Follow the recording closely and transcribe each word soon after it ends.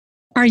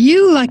Are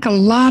you, like a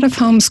lot of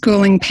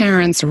homeschooling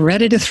parents,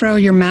 ready to throw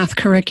your math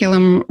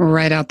curriculum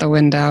right out the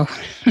window?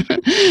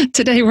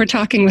 Today we're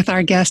talking with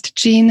our guest,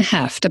 Jean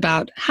Heft,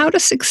 about how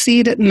to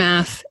succeed at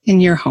math in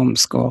your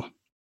homeschool.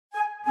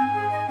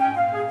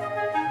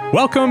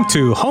 Welcome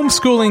to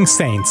Homeschooling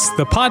Saints,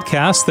 the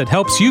podcast that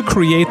helps you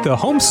create the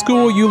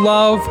homeschool you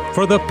love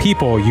for the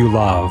people you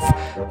love.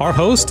 Our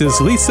host is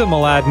Lisa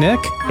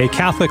Mladinich, a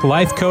Catholic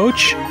life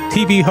coach,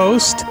 TV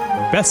host,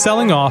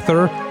 best-selling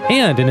author,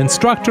 and an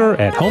instructor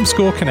at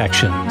Homeschool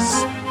Connections.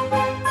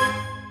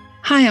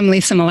 Hi, I'm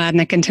Lisa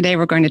Mladinich, and today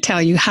we're going to tell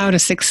you how to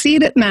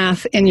succeed at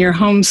math in your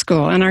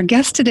homeschool. And our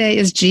guest today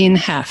is Jean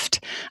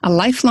Heft, a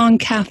lifelong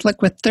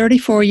Catholic with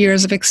 34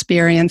 years of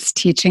experience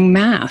teaching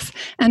math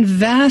and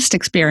vast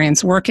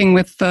experience working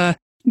with the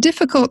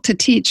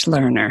difficult-to-teach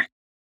learner.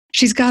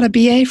 She's got a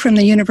BA from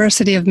the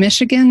University of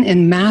Michigan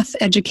in math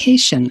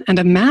education and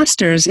a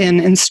master's in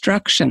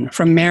instruction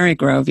from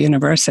Marygrove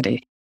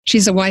University.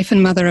 She's a wife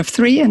and mother of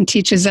 3 and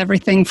teaches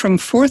everything from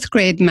 4th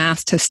grade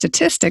math to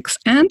statistics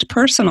and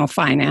personal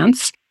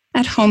finance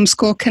at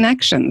Homeschool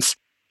Connections.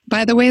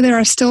 By the way, there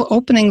are still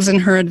openings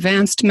in her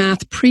advanced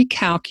math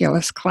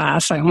pre-calculus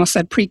class. I almost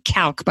said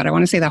pre-calc, but I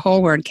want to say the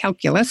whole word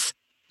calculus,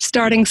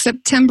 starting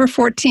September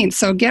 14th.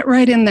 So get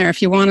right in there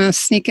if you want to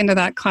sneak into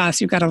that class.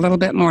 You've got a little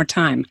bit more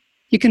time.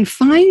 You can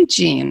find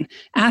Jean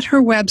at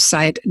her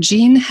website,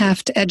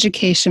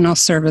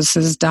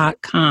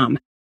 jeanhefteducationalservices.com.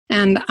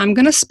 And I'm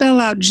going to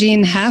spell out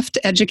Jean Heft.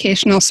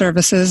 Educational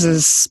Services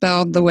is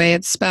spelled the way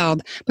it's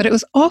spelled, but it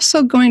was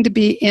also going to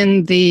be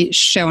in the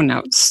show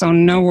notes. So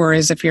no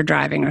worries if you're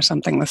driving or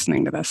something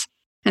listening to this.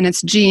 And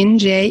it's Jean,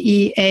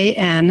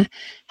 Jean,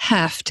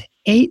 Heft,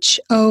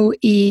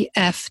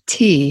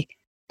 HOEFT,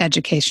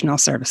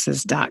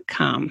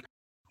 educationalservices.com.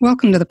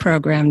 Welcome to the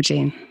program,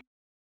 Jean.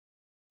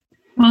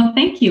 Well,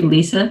 thank you,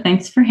 Lisa.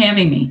 Thanks for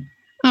having me.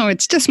 Oh,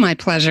 it's just my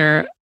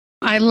pleasure.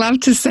 I love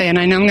to say, and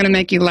I know I'm going to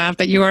make you laugh,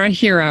 that you are a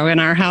hero in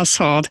our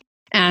household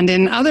and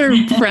in other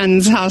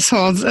friends'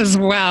 households as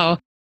well.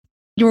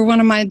 You were one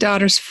of my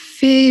daughter's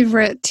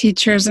favorite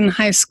teachers in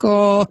high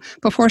school.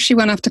 Before she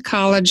went off to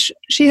college,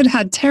 she had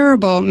had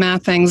terrible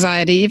math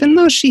anxiety, even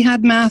though she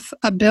had math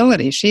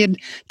ability. She had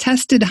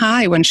tested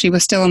high when she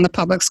was still in the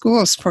public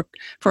schools for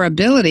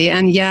ability,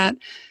 and yet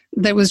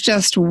there was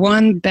just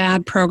one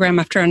bad program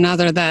after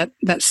another that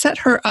set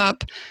her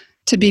up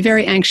to be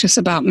very anxious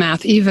about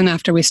math, even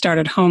after we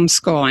started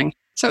homeschooling.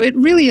 So it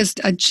really is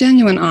a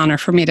genuine honor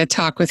for me to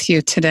talk with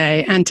you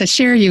today and to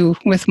share you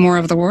with more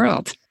of the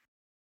world.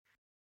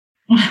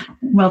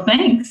 Well,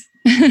 thanks.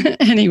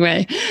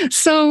 Anyway,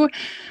 so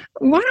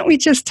why don't we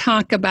just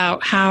talk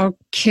about how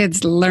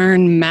kids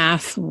learn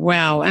math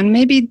well and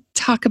maybe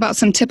talk about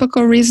some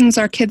typical reasons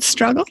our kids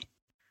struggle?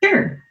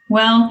 Sure.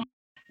 Well,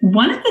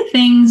 one of the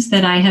things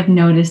that I have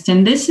noticed,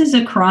 and this is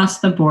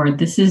across the board,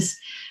 this is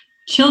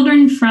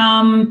children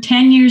from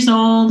 10 years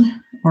old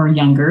or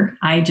younger,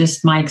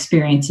 my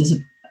experience is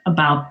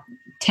about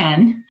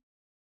 10,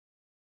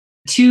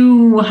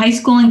 to high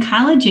school and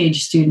college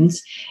age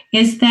students,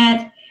 is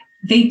that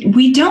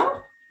we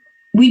don't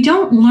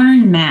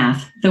learn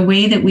math the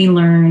way that we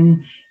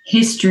learn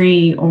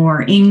history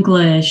or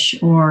English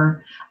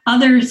or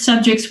other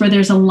subjects where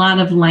there's a lot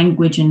of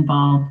language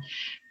involved.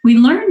 We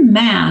learn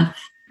math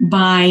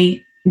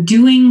by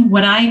doing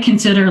what I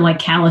consider like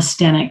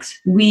calisthenics.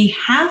 We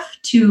have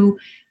to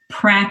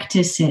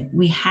practice it.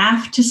 We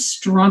have to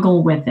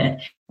struggle with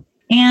it.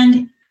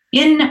 And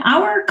in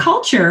our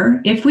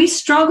culture, if we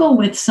struggle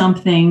with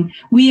something,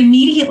 we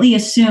immediately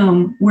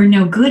assume we're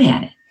no good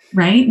at it,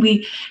 right?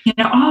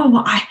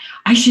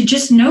 I should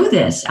just know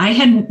this. I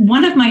had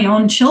one of my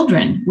own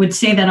children would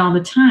say that all the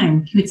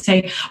time. He would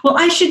say, well,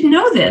 I should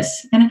know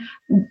this. And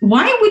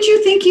why would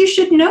you think you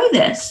should know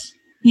this?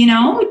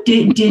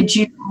 Did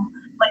you...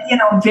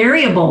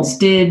 variables.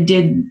 Did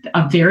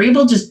a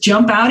variable just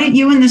jump out at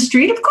you in the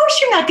street? Of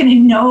course, you're not going to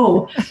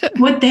know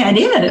what that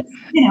is,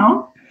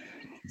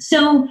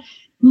 So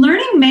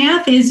learning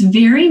math is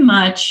very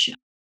much,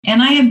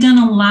 and I have done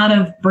a lot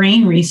of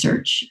brain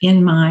research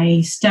in my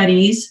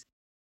studies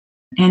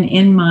and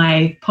in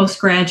my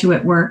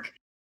postgraduate work.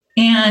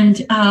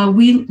 And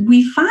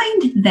we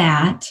find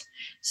that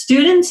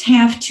students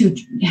have to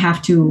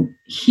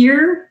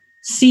hear,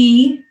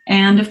 see,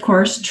 and of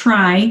course,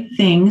 try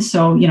things.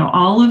 So,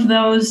 all of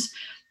those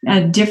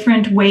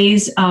different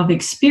ways of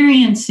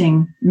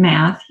experiencing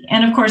math.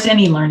 And of course,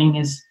 any learning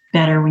is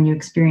better when you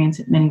experience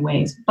it many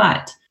ways.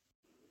 But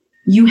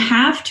you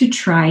have to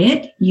try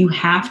it. You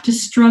have to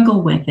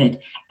struggle with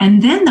it.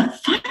 And then the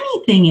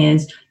funny thing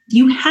is,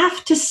 you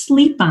have to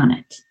sleep on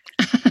it.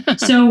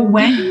 So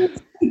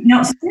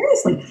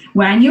seriously,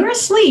 when you're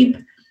asleep,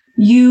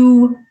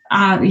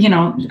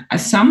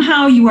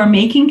 somehow you are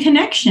making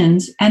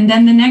connections, and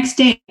then the next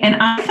day, and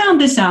I found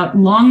this out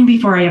long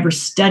before I ever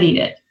studied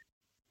it,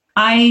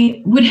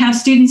 I would have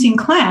students in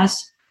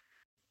class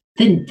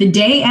the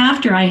day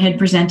after I had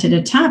presented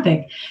a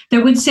topic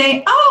that would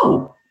say,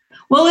 oh,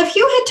 well, if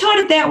you had taught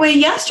it that way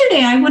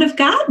yesterday, I would have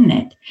gotten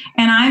it.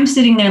 And I'm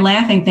sitting there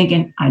laughing,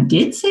 thinking, I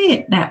did say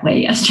it that way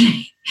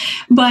yesterday.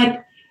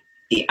 But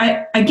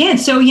again,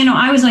 so,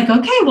 I was like,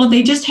 okay, well,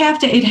 they just have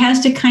to, it has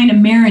to kind of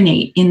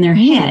marinate in their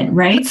head,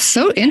 right? That's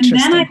so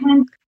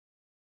interesting.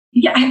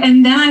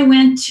 And then I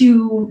went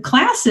to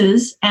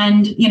classes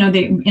and,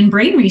 they in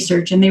brain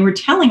research, and they were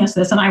telling us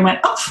this, and I went,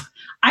 oh,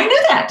 I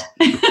knew that.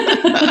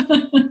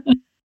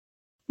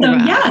 So,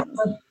 wow. yeah,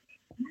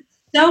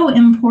 so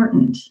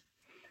important.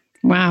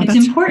 Wow, it's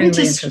that's important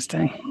really to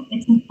interesting.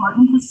 It's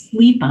important to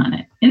sleep on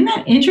it. Isn't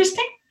that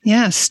interesting?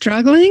 Yeah,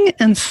 struggling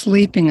and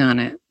sleeping on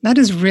it. That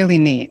is really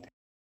neat.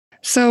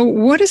 So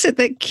what is it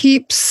that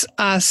keeps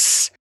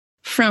us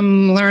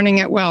from learning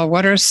it well?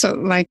 What are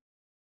some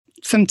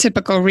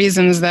typical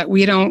reasons that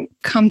we don't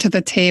come to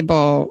the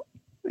table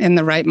in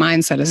the right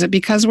mindset? Is it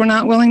because we're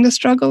not willing to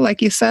struggle,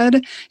 like you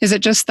said? Is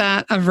it just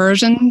that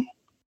aversion?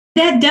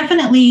 That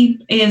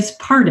definitely is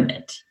part of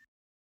it.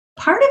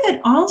 Part of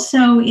it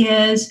also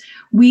is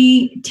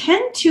we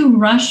tend to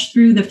rush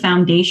through the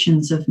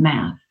foundations of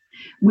math.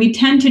 We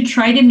tend to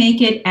try to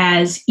make it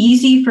as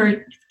easy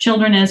for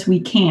children as we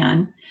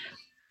can.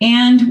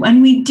 And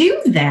when we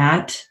do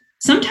that,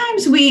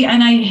 sometimes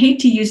and I hate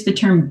to use the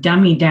term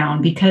dummy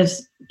down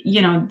because,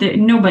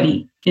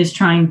 nobody is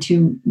trying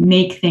to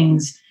make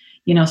things,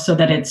 so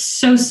that it's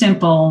so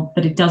simple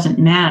that it doesn't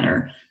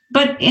matter.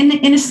 But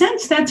in a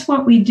sense, that's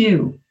what we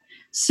do.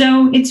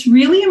 So it's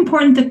really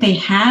important that they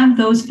have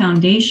those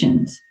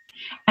foundations.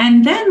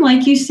 And then,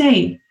 like you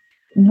say,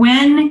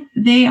 when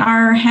they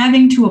are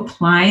having to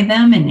apply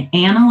them and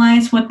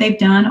analyze what they've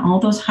done, all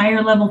those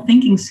higher level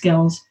thinking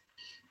skills,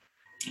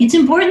 it's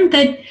important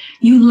that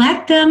you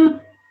let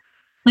them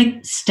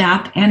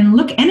stop and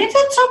look. And if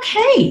it's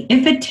okay,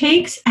 if it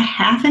takes a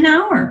half an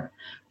hour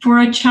for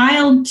a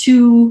child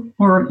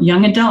or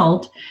young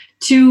adult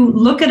to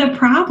look at a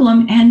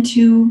problem and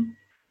to,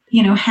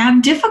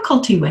 have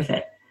difficulty with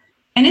it.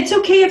 And it's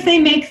okay if they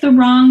make the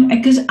wrong,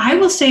 because I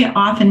will say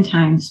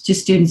oftentimes to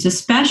students,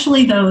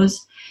 especially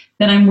those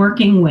that I'm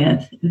working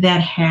with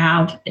that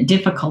have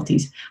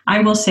difficulties,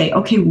 I will say,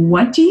 okay,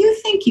 what do you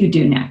think you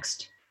do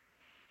next?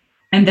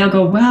 And they'll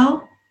go,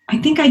 well, I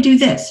think I do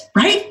this,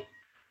 right?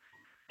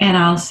 And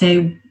I'll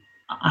say,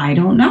 I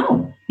don't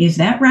know. Is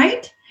that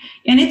right?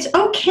 And it's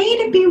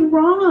okay to be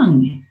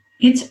wrong.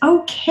 It's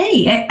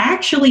okay.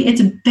 Actually,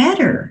 it's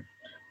better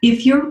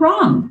if you're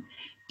wrong.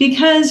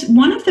 Because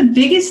one of the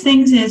biggest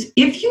things is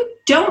if you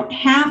don't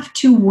have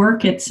to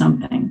work at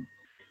something,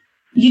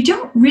 you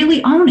don't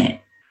really own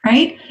it,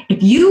 right?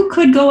 If you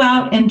could go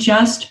out and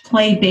just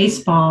play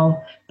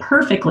baseball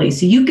perfectly,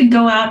 so you could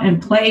go out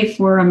and play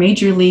for a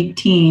major league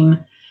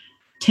team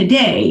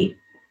today,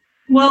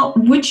 well,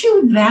 would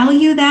you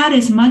value that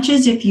as much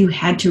as if you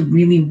had to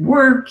really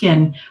work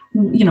and,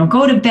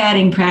 go to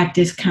batting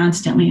practice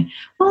constantly?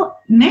 Well,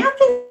 math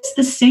is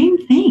the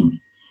same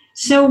thing.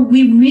 So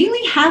we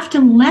really have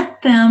to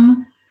let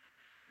them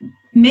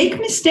make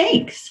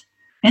mistakes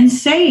and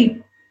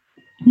say,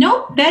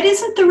 nope, that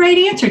isn't the right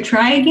answer.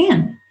 Try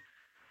again.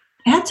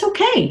 That's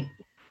okay.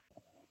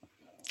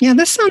 Yeah,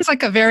 this sounds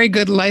like a very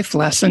good life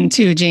lesson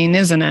too, Jean,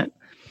 isn't it?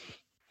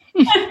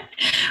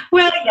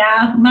 Well,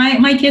 yeah,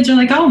 my kids are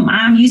like, oh,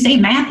 Mom, you say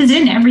math is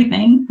in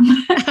everything.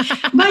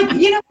 But,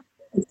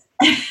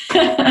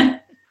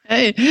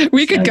 Hey,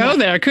 we could go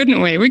there,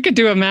 couldn't we? We could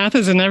do a math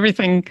is in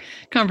everything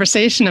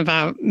conversation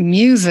about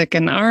music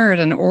and art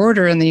and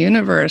order in the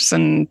universe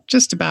and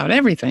just about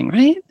everything,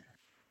 right?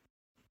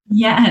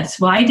 Yes.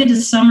 Well, I did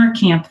a summer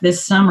camp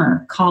this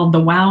summer called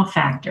the Wow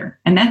Factor,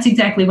 and that's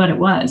exactly what it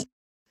was.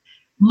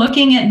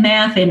 Looking at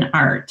math in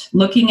art,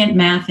 looking at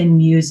math in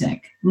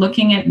music,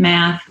 looking at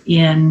math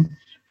in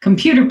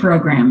computer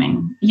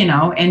programming,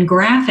 and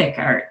graphic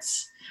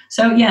arts.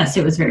 So, yes,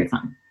 it was very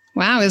fun.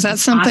 Wow. Is that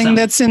something awesome.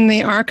 That's in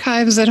the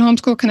archives at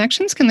Homeschool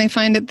Connections? Can they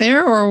find it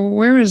there, or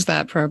where is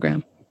that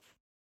program?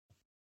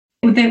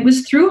 That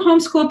was through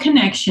Homeschool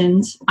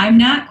Connections. I'm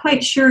not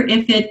quite sure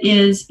if it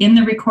is in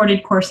the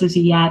recorded courses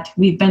yet.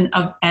 We've been,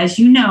 as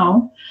you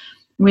know,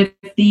 with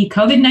the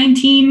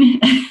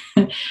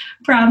COVID-19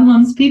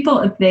 problems,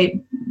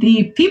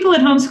 the people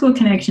at Homeschool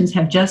Connections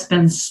have just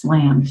been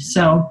slammed.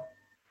 So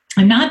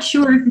I'm not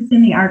sure if it's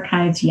in the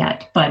archives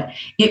yet, but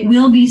it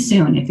will be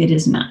soon if it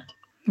is not.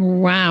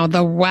 Wow,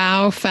 the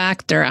wow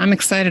factor. I'm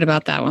excited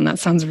about that one. That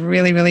sounds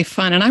really, really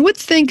fun. And I would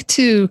think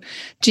too,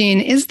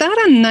 Jean, is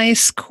that a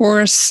nice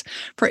course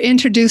for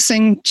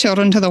introducing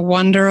children to the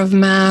wonder of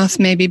math,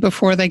 maybe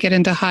before they get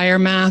into higher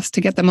math,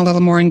 to get them a little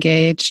more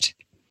engaged?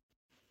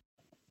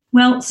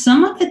 Well,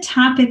 some of the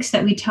topics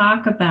that we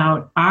talk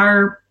about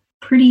are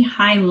pretty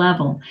high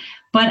level,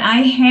 but I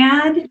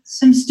had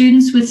some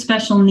students with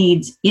special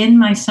needs in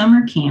my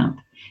summer camp.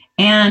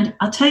 And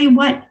I'll tell you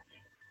what,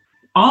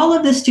 all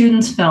of the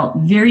students felt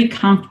very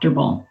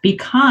comfortable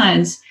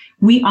because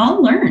we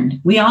all learned.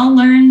 We all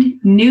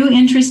learned new,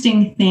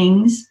 interesting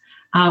things.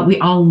 We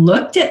all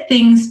looked at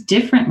things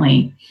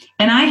differently.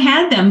 And I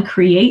had them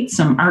create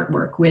some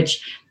artwork,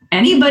 which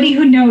anybody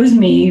who knows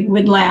me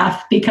would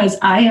laugh because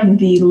I am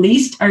the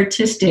least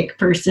artistic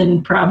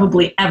person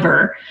probably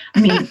ever.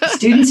 I mean,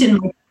 students in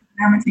my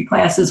geometry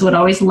classes would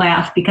always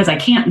laugh because I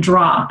can't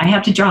draw. I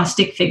have to draw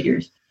stick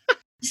figures.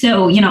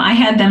 So, I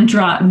had them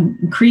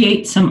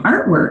create some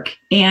artwork,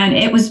 and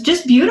it was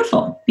just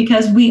beautiful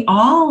because we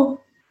all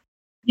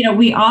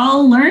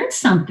learned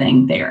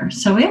something there.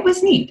 So it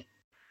was neat.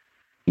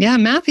 Yeah,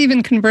 math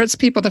even converts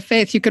people to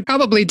faith. You could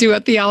probably do a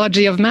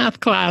theology of math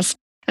class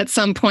at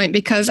some point,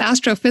 because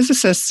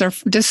astrophysicists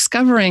are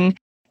discovering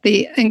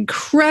the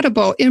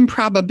incredible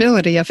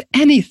improbability of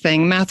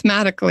anything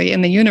mathematically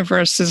in the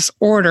universe's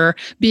order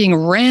being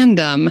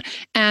random,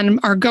 and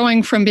are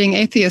going from being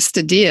atheists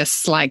to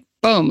deists, like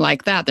boom,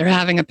 like that. They're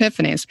having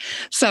epiphanies.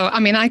 So,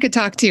 I could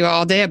talk to you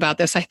all day about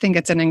this. I think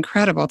it's an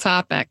incredible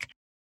topic.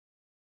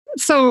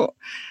 So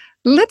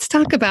let's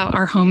talk about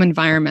our home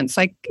environments.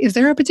 Like, is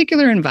there a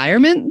particular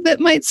environment that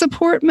might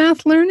support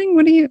math learning?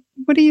 What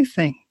do you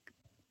think?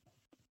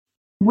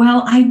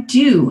 Well, I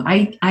do.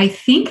 I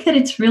think that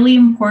it's really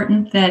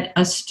important that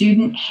a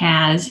student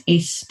has a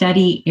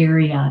study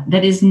area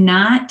that is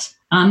not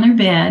on their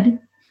bed,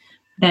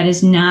 that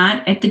is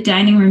not at the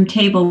dining room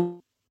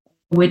table,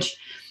 which,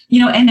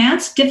 and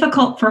that's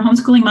difficult for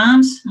homeschooling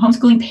moms,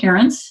 homeschooling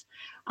parents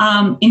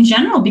in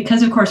general,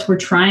 because, of course, we're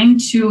trying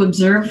to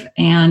observe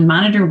and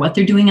monitor what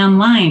they're doing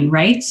online,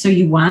 right? So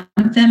you want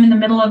them in the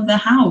middle of the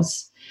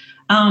house.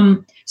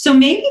 So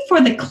maybe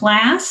for the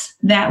class,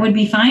 that would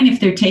be fine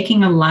if they're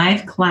taking a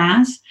live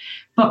class.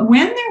 But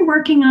when they're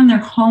working on their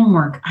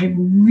homework, I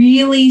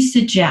really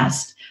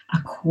suggest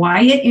a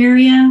quiet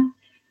area,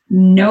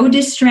 no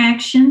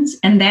distractions.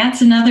 And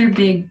that's another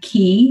big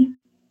key.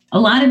 A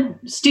lot of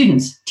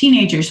students,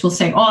 teenagers will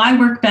say, oh, I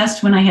work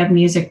best when I have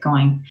music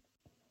going.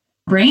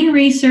 Brain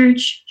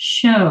research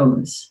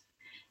shows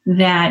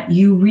that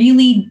you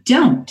really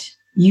don't.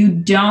 You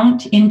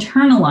don't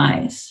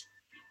internalize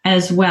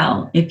as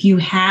well if you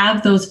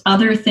have those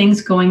other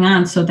things going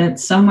on, so that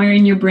somewhere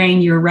in your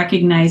brain you're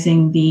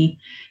recognizing the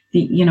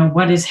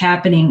what is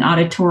happening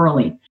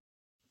auditorily.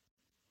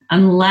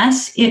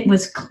 Unless it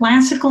was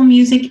classical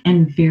music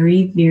and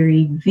very,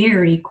 very,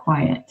 very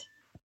quiet.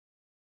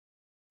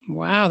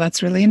 Wow,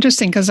 that's really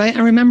interesting, because I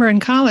remember in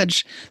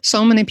college,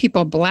 so many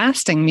people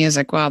blasting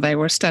music while they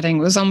were studying.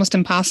 It was almost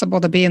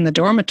impossible to be in the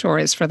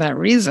dormitories for that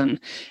reason.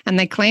 And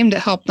they claimed it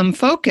helped them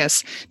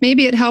focus.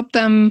 Maybe it helped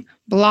them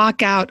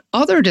block out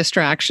other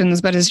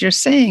distractions, but as you're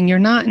saying, you're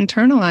not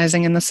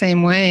internalizing in the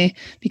same way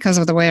because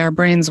of the way our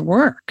brains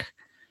work.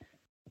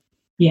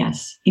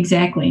 Yes,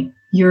 exactly.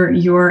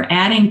 You're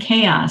adding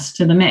chaos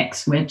to the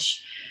mix, that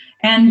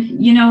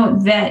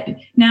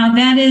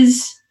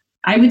is,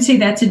 I would say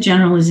that's a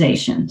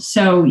generalization.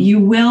 So you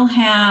will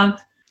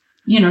have,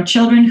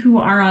 children who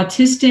are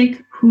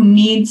autistic who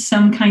need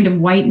some kind of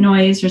white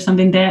noise or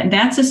something.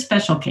 That's a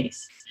special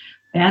case.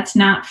 That's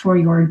not for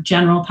your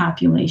general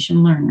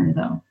population learner,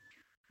 though.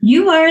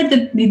 You are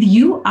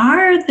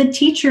the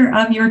teacher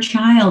of your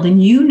child,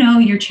 and you know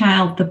your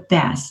child the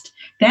best.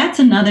 That's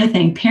another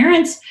thing.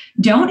 Parents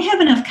don't have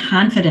enough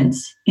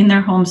confidence in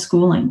their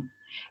homeschooling.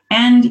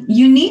 And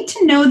you need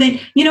to know that,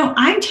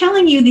 I'm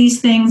telling you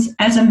these things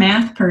as a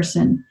math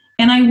person,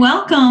 and I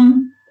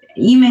welcome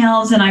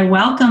emails and I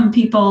welcome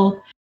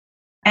people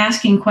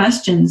asking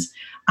questions.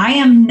 I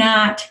am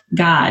not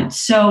God,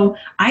 so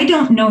I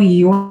don't know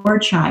your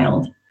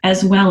child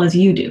as well as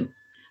you do.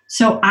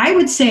 So I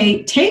would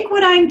say, take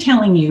what I'm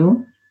telling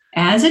you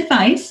as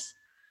advice,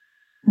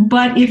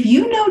 but if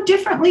you know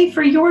differently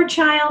for your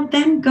child,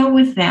 then go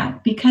with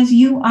that, because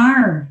you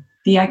are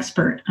the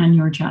expert on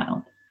your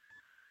child.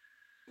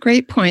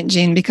 Great point,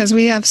 Jean, because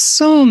we have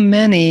so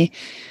many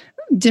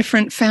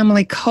different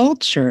family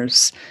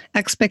cultures,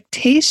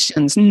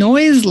 expectations,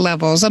 noise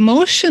levels,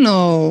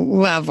 emotional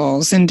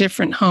levels in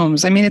different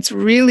homes. It's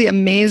really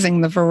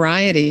amazing, the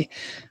variety.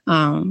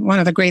 One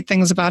of the great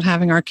things about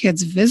having our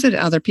kids visit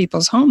other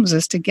people's homes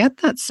is to get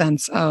that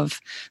sense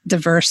of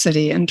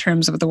diversity in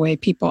terms of the way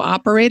people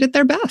operate at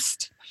their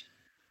best.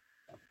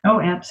 Oh,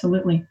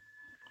 absolutely.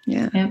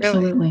 Yeah,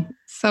 absolutely. Really.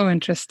 So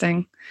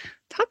interesting.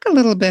 Talk a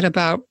little bit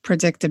about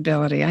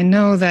predictability. I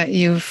know that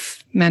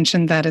you've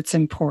mentioned that it's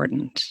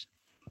important.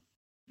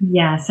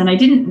 Yes, and I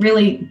didn't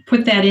really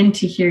put that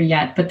into here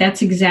yet, but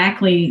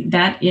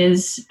that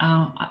is,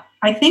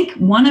 I think,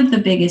 one of the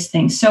biggest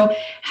things. So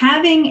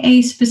having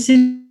a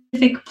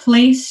specific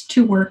place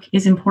to work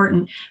is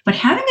important, but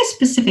having a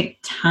specific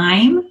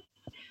time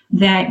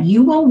that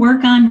you will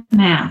work on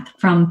math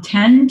from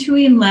 10 to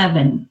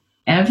 11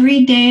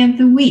 every day of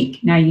the week.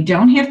 Now, you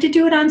don't have to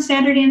do it on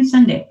Saturday and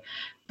Sunday,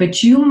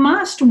 but you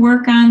must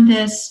work on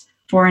this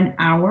for an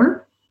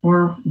hour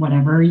or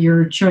whatever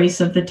your choice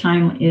of the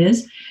time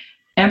is,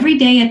 every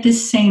day at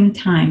this same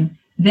time.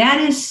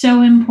 That is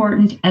so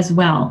important as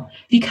well,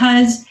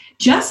 because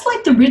just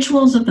like the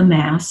rituals of the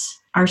Mass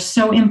are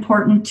so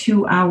important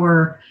to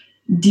our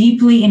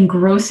deeply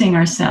engrossing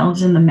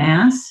ourselves in the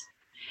Mass,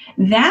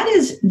 that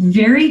is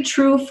very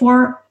true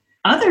for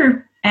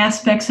other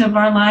aspects of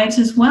our lives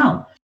as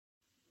well.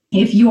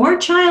 If your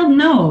child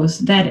knows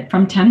that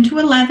from 10 to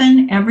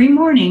 11 every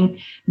morning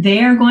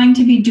they are going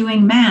to be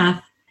doing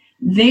math,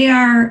 they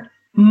are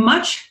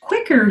much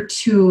quicker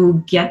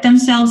to get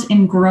themselves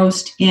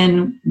engrossed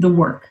in the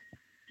work.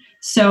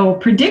 So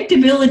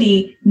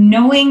predictability,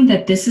 knowing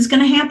that this is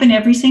going to happen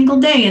every single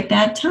day at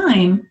that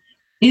time,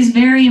 is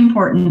very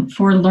important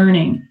for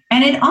learning.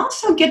 And it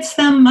also gets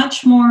them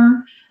much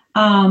more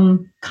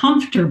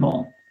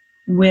comfortable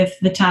with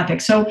the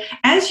topic. So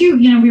as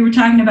we were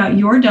talking about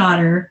your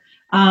daughter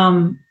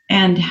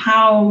and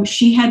how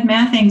she had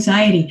math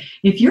anxiety.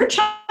 If your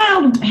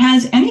child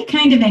has any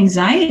kind of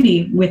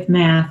anxiety with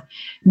math,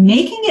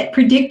 making it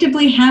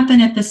predictably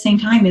happen at the same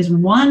time is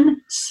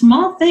one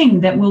small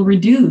thing that will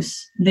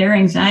reduce their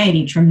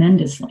anxiety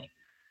tremendously.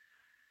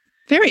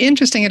 Very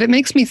interesting. And it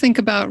makes me think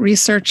about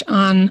research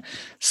on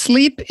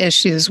sleep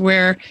issues,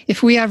 where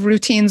if we have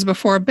routines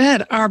before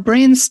bed, our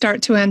brains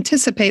start to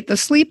anticipate the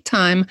sleep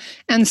time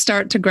and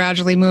start to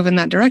gradually move in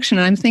that direction.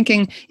 And I'm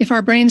thinking if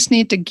our brains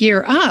need to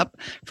gear up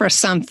for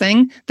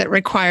something that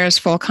requires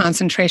full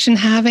concentration,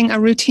 having a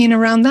routine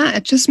around that,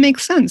 it just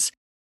makes sense.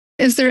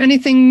 Is there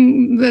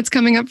anything that's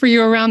coming up for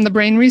you around the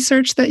brain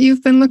research that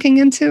you've been looking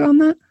into on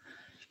that?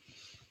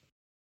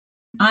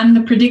 On the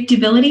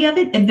predictability of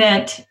it,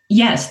 that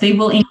yes, they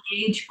will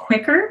engage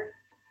quicker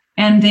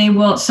and they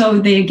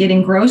get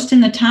engrossed in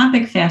the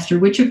topic faster,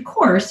 which of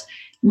course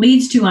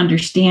leads to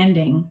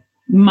understanding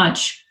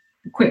much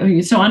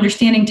quicker. So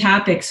understanding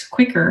topics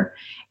quicker,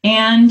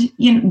 and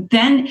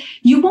then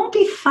you won't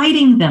be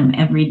fighting them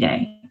every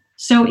day.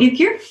 So if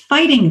you're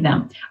fighting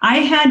them, I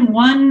had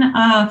one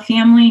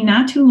family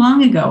not too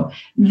long ago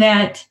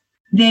that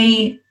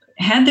they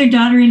had their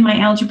daughter in my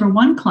Algebra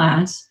 1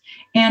 class.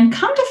 And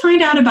come to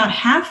find out, about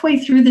halfway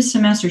through the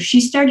semester, she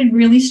started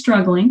really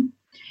struggling.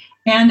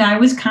 And I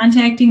was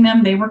contacting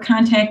them. They were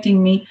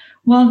contacting me.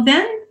 Well,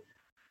 then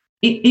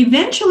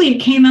eventually it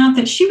came out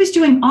that she was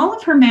doing all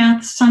of her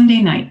math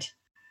Sunday night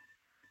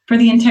for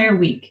the entire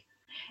week.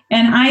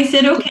 And I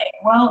said, okay,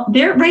 well,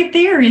 right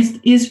there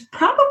is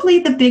probably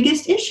the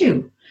biggest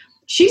issue.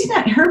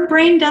 Her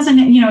brain doesn't,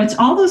 it's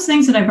all those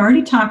things that I've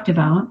already talked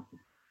about.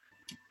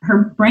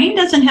 Her brain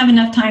doesn't have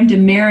enough time to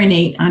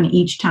marinate on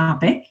each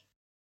topic.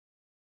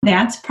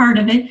 That's part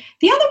of it.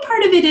 The other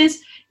part of it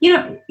is,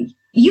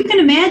 you can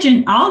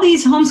imagine all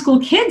these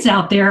homeschool kids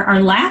out there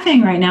are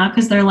laughing right now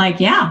because they're like,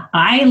 yeah,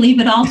 I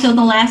leave it all till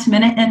the last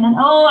minute. And then,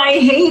 I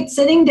hate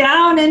sitting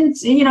down and,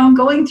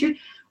 going through.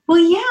 Well,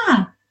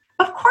 yeah,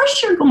 of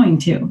course you're going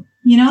to,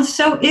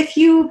 so I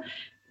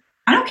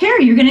don't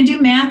care, you're going to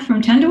do math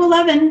from 10 to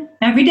 11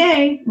 every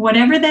day,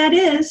 whatever that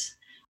is,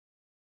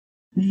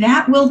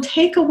 that will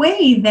take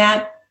away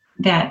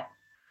that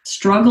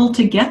struggle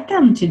to get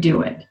them to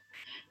do it.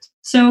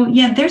 So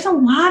yeah, there's a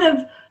lot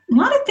of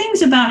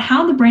things about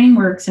how the brain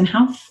works and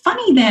how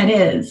funny that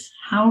is,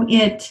 how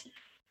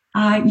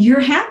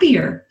you're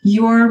happier,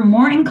 you're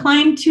more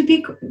inclined to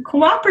be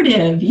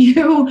cooperative,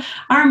 you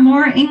are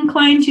more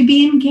inclined to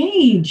be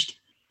engaged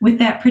with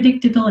that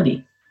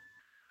predictability.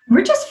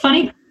 We're just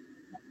funny.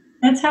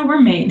 That's how we're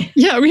made.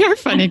 Yeah, we are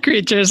funny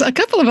creatures. A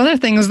couple of other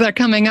things that are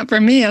coming up for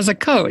me as a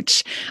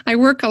coach. I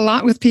work a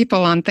lot with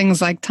people on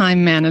things like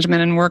time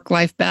management and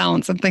work-life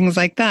balance and things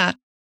like that.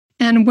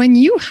 And when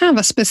you have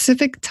a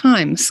specific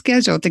time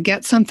scheduled to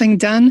get something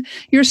done,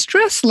 your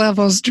stress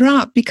levels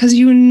drop because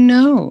you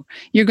know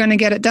you're going to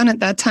get it done at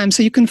that time,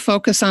 so you can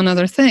focus on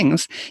other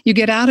things. You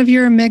get out of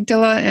your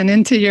amygdala and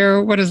into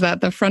your,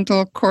 the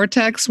frontal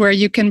cortex, where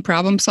you can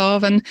problem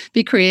solve and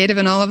be creative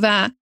and all of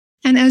that.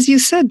 And as you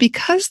said,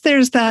 because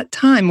there's that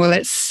time,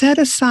 it's set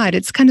aside,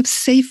 it's kind of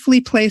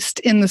safely placed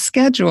in the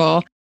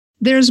schedule,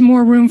 there's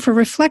more room for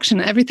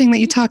reflection. Everything that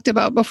you talked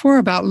about before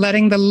about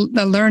letting the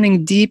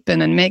learning deepen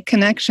and make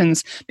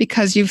connections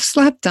because you've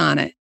slept on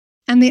it.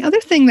 And the other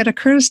thing that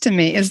occurs to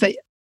me is that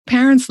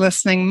parents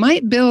listening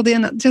might build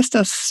in just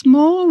a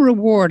small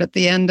reward at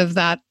the end of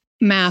that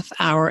math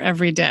hour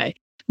every day.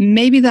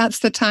 Maybe that's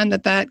the time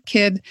that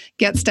kid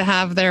gets to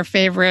have their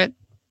favorite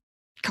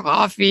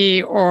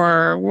coffee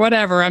or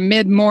whatever, a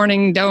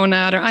mid-morning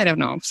donut, or I don't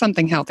know,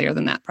 something healthier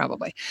than that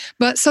probably.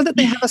 But so that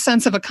they have a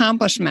sense of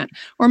accomplishment,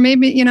 or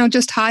maybe,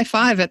 just high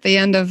five at the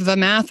end of the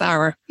math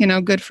hour,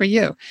 good for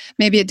you.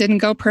 Maybe it didn't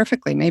go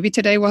perfectly. Maybe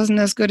today wasn't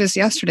as good as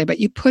yesterday, but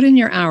you put in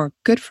your hour,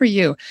 good for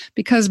you.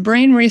 Because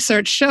brain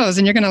research shows,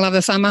 and you're going to love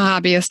this, I'm a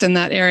hobbyist in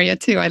that area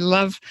too. I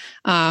love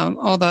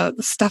all the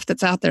stuff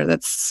that's out there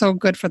that's so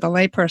good for the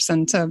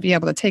layperson to be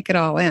able to take it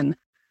all in.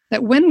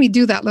 That when we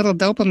do that little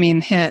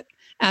dopamine hit,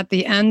 at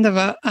the end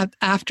of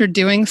after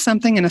doing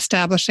something and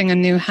establishing a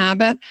new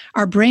habit,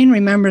 our brain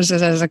remembers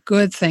it as a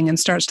good thing and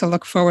starts to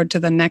look forward to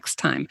the next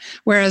time.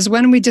 Whereas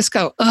when we just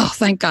go, oh,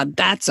 thank God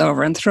that's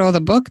over, and throw the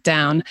book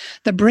down,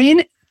 the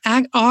brain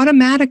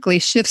automatically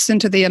shifts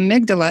into the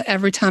amygdala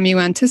every time you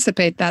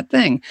anticipate that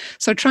thing.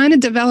 So trying to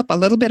develop a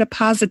little bit of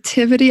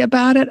positivity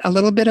about it, a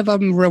little bit of a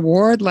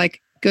reward,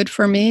 like good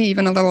for me,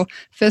 even a little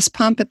fist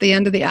pump at the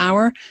end of the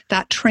hour,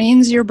 that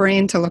trains your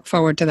brain to look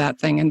forward to that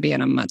thing and be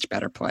in a much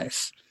better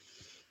place.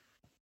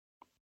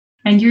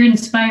 And you're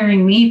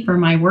inspiring me for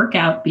my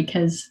workout,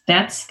 because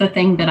that's the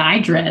thing that I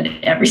dread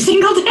every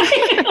single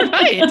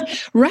day.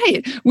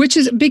 Right. Which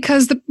is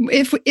because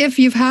if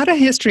you've had a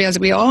history, as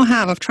we all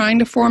have, of trying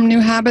to form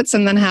new habits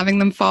and then having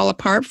them fall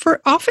apart,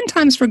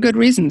 oftentimes for good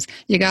reasons,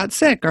 you got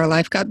sick or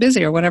life got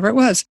busy or whatever it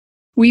was,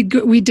 we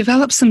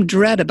develop some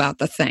dread about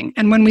the thing.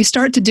 And when we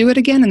start to do it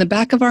again, in the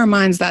back of our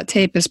minds, that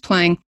tape is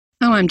playing,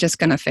 oh, I'm just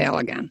going to fail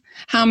again.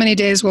 How many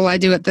days will I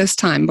do it this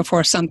time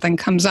before something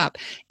comes up?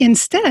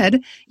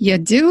 Instead, you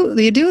do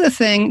the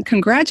thing,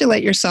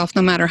 congratulate yourself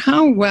no matter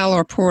how well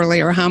or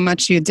poorly or how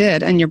much you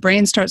did, and your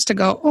brain starts to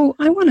go, oh,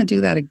 I want to do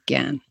that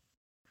again.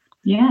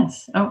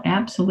 Yes. Oh,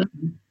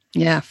 absolutely.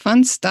 Yeah,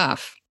 fun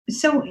stuff.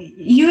 So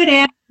you had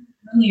asked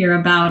earlier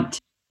about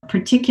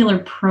particular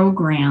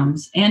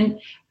programs, and,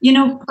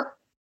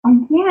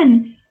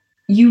 again,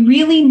 you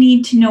really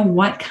need to know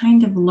what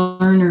kind of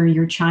learner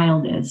your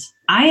child is.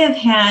 I have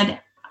had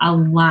a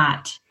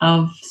lot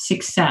of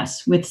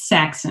success with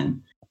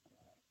Saxon.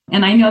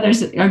 And I know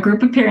there's a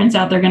group of parents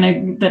out there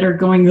that are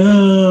going,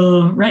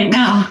 oh, right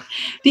now,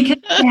 because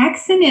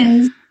Saxon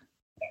is,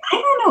 I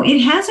don't know, it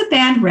has a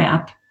bad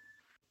rap.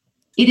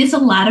 It is a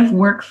lot of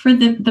work for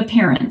the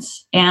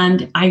parents,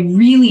 and I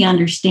really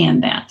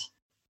understand that.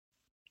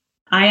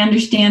 I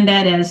understand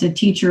that as a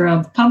teacher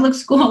of public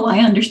school. I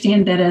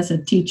understand that as a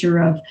teacher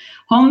of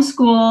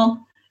homeschool.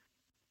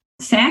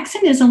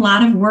 Saxon is a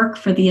lot of work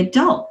for the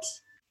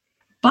adults,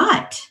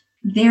 but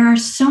there are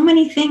so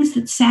many things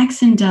that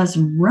Saxon does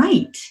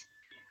right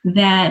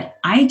that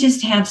I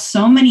just have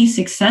so many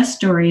success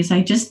stories.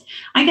 I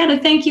got a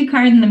thank you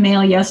card in the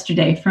mail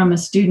yesterday from a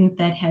student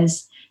that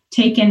has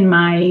taken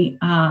my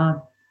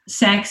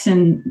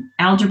Saxon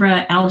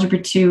algebra, algebra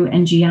 2,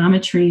 and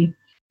geometry.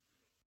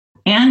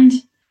 And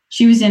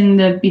she was in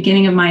the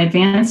beginning of my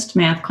advanced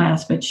math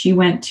class, but she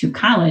went to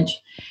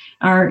college,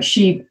 or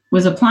she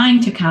was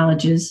applying to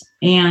colleges,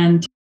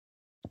 and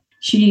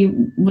she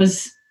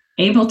was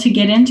able to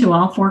get into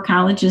all 4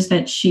 colleges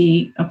that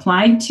she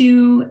applied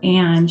to.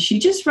 And she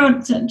just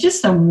wrote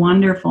just a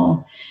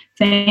wonderful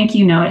thank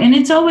you note. And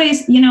it's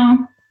always,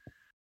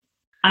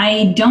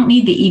 I don't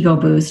need the ego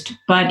boost,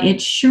 but it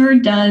sure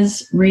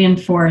does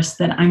reinforce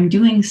that I'm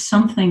doing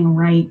something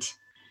right,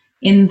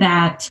 in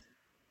that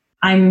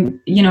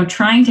I'm,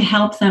 trying to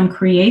help them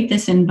create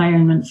this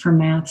environment for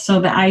math.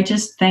 So that I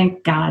just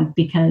thank God,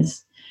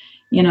 because,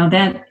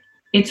 that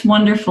it's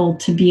wonderful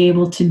to be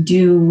able to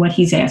do what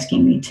he's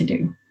asking me to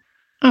do.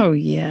 Oh,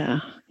 yeah.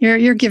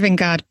 You're giving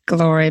God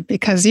glory,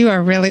 because you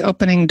are really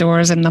opening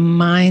doors in the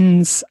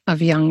minds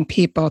of young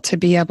people to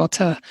be able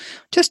to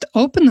just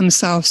open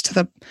themselves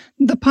to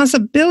the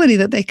possibility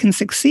that they can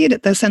succeed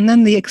at this, and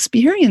then the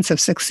experience of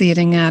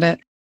succeeding at it.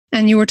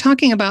 And you were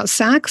talking about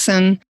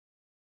Saxon.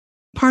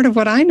 Part of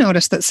what I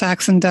noticed that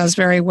Saxon does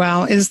very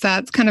well is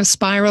that kind of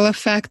spiral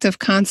effect of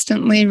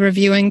constantly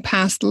reviewing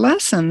past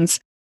lessons.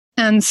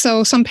 And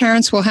so some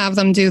parents will have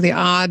them do the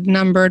odd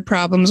numbered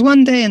problems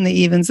one day and the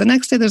evens the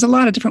next day. There's a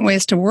lot of different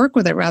ways to work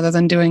with it rather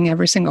than doing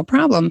every single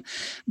problem.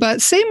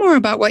 But say more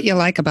about what you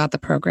like about the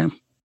program.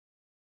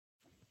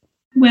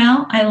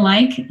 Well, I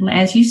like,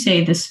 as you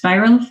say, the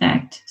spiral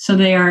effect. So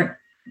they are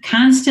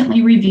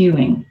constantly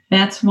reviewing.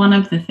 That's one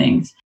of the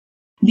things.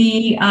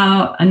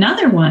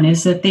 Another one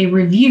is that they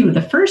review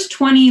the first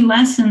 20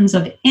 lessons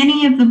of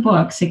any of the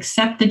books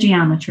except the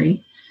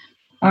geometry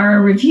are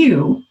a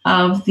review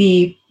of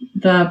the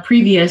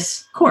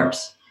previous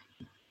course.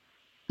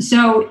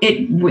 So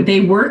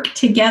they work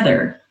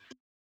together.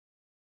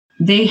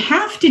 They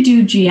have to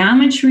do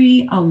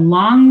geometry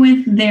along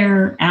with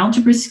their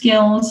algebra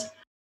skills.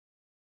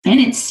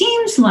 And it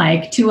seems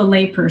like to a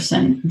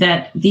layperson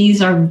that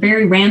these are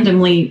very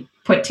randomly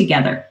put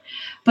together,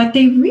 but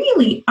they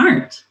really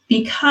aren't,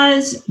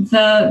 because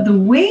the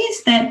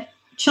ways that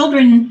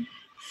children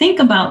think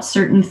about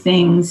certain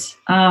things,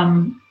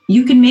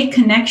 you can make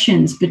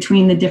connections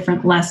between the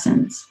different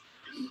lessons.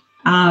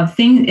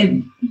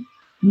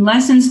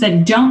 Lessons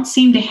that don't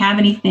seem to have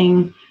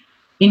anything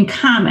in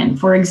common.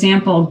 For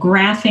example,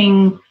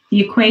 graphing the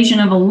equation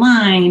of a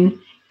line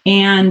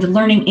and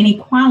learning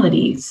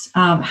inequalities,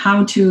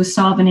 how to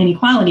solve an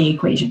inequality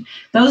equation.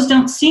 Those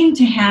don't seem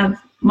to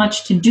have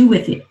much to do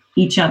with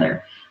each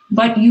other,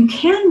 but you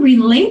can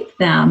relate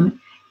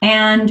them.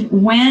 And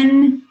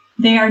when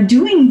they are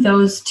doing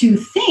those two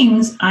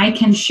things, I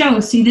can show,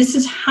 see, this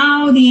is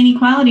how the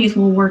inequalities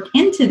will work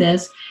into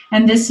this,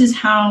 and this is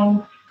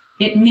how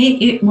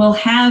it will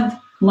have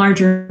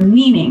larger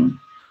meaning.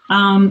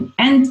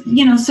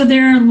 So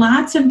there are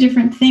lots of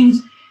different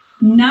things.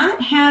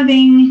 Not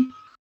having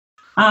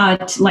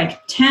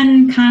like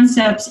 10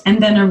 concepts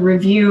and then a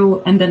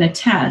review and then a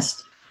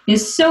test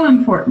is so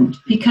important,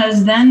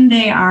 because then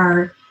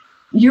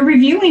you're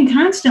reviewing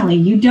constantly.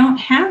 You don't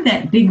have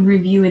that big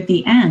review at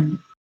the end.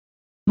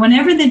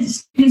 Whenever the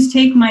students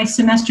take my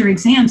semester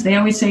exams, they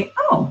always say,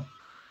 oh,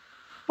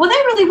 well,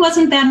 that really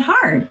wasn't that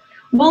hard.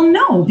 Well,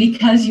 no,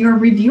 because you're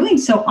reviewing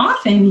so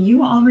often,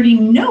 you already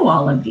know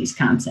all of these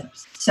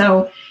concepts.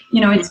 So,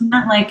 it's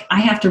not like I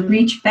have to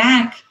reach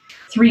back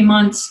 3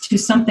 months to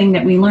something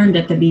that we learned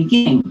at the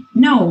beginning.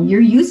 No,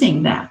 you're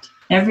using that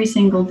every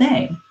single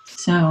day.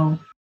 So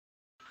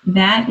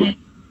that is,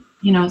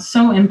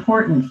 so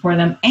important for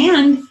them.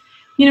 And,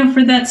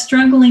 for that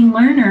struggling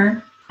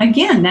learner,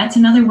 again, that's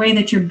another way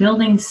that you're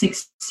building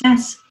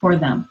success for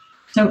them.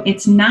 So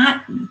it's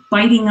not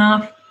biting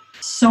off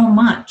so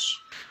much.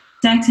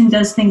 Saxon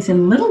does things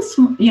in little,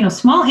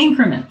 small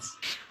increments.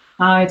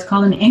 It's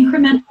called an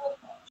incremental,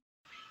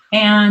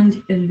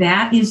 and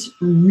that is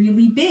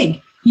really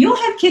big. You'll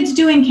have kids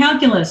doing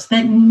calculus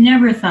that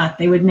never thought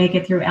they would make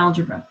it through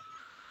algebra.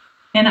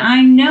 And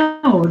I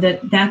know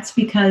that that's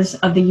because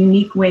of the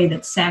unique way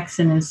that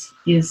Saxon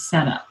is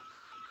set up.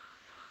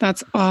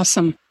 That's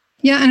awesome.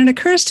 Yeah, and it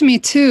occurs to me,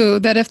 too,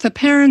 that if the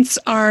parents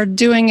are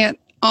doing it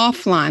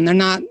offline, they're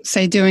not,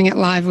 say, doing it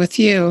live with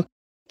you,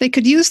 they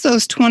could use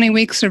those 20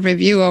 weeks of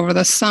review over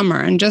the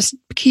summer and just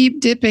keep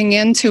dipping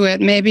into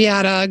it, maybe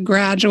at a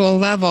gradual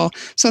level,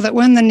 so that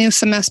when the new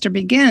semester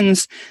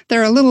begins,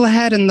 they're a little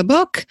ahead in the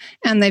book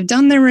and they've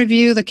done their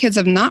review. The kids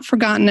have not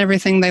forgotten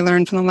everything they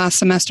learned from the last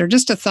semester.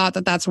 Just a thought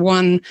that that's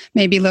one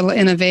maybe little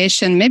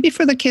innovation, maybe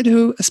for the kid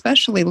who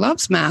especially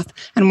loves math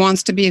and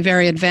wants to be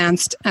very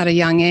advanced at a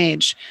young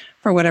age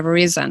for whatever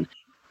reason.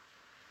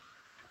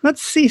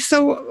 Let's see.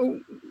 So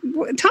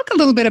talk a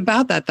little bit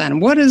about that then.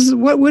 What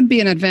would be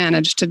an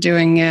advantage to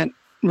doing it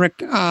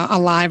a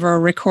live or a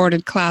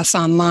recorded class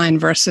online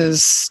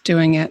versus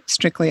doing it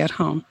strictly at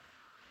home?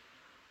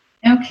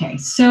 Okay.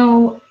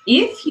 So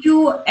if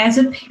you, as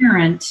a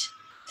parent,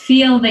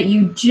 feel that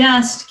you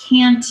just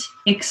can't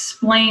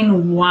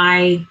explain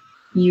why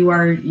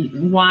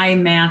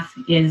math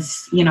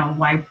is,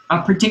 why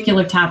a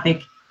particular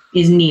topic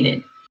is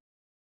needed,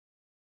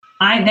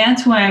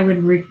 that's why I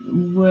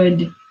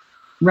would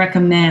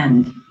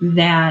recommend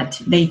that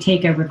they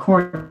take a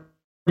recorded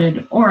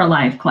or a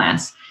live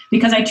class,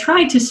 because I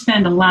try to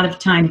spend a lot of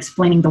time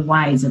explaining the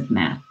whys of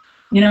math.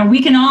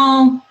 We can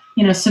all,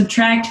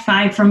 subtract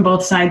 5 from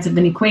both sides of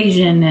an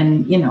equation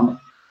and,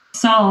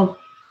 solve.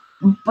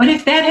 But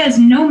if that has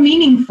no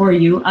meaning for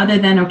you other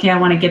than, okay, I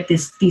want to get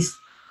these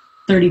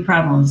 30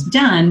 problems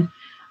done,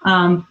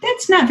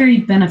 that's not very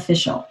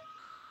beneficial.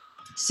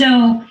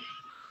 So,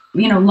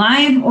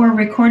 live or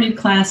recorded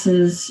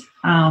classes,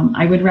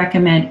 I would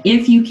recommend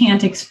if you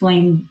can't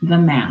explain the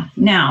math.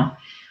 Now,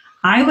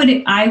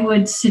 I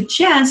would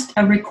suggest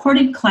a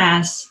recorded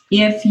class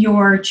if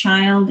your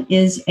child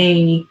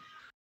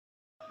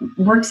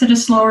works at a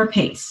slower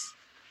pace.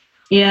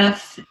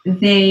 If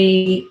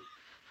they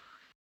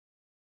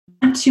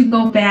want to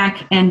go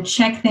back and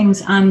check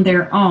things on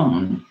their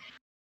own.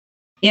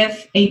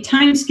 If a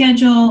time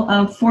schedule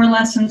of 4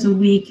 lessons a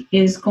week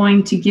is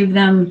going to give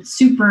them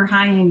super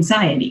high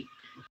anxiety.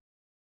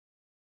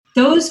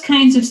 Those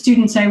kinds of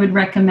students I would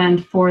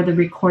recommend for the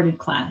recorded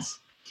class.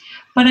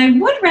 But I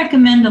would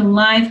recommend a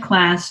live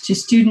class to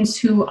students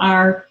who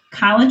are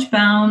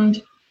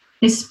college-bound,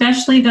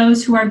 especially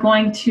those who are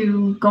going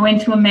to go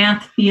into a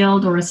math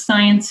field or a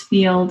science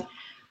field,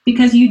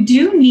 because you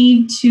do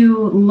need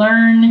to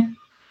learn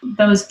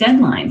those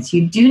deadlines.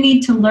 You do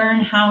need to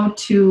learn how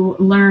to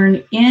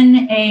learn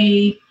in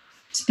a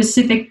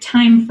specific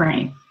time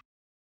frame.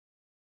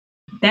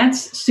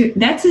 That's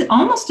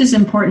almost as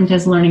important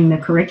as learning the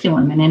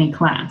curriculum in any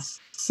class.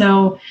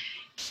 So,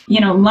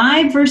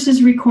 live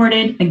versus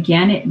recorded,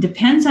 again, it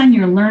depends on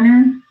your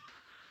learner,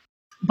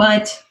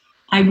 but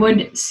I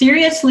would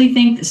seriously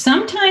think that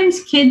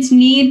sometimes kids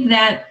need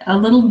that a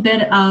little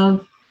bit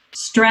of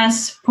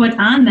stress put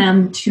on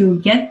them to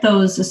get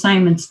those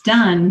assignments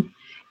done.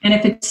 And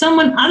if it's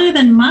someone other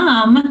than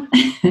mom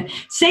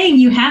saying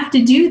you have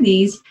to do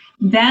these,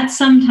 that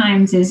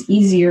sometimes is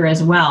easier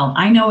as well.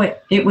 I know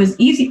it was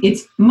easy.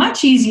 It's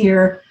much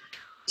easier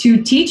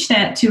to teach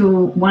that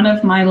to one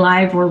of my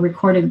live or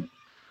recorded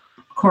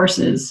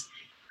courses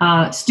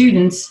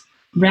students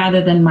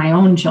rather than my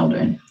own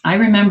children. I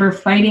remember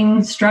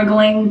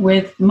struggling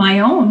with my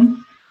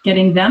own,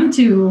 getting them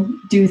to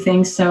do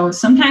things. So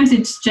sometimes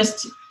it's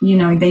just,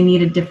 they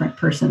need a different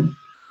person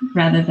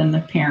rather than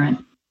the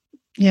parent.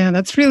 Yeah,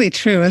 that's really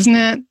true, isn't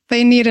it?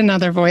 They need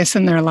another voice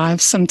in their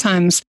lives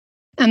sometimes.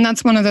 And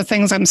that's one of the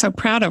things I'm so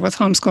proud of with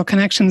Homeschool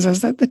Connections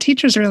is that the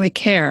teachers really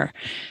care.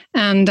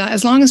 And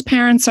as long as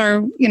parents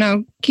are,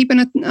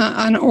 keeping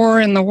an oar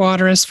in the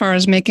water as far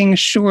as making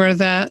sure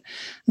that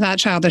that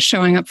child is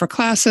showing up for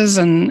classes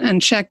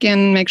and check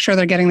in, make sure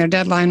they're getting their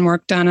deadline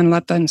work done and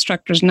let the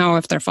instructors know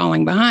if they're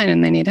falling behind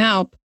and they need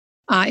help,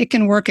 it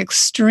can work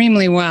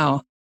extremely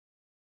well.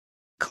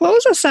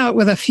 Close us out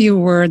with a few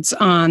words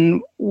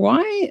on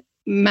why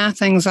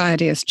math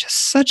anxiety is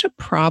just such a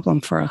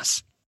problem for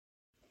us.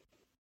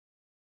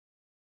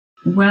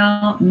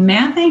 Well,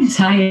 math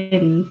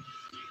anxiety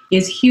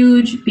is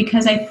huge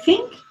because I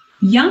think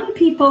young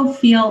people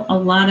feel a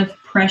lot of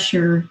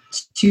pressure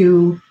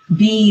to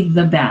be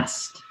the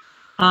best.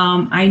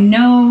 I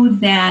know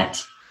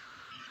that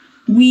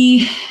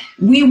we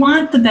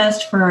want the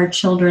best for our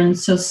children,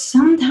 so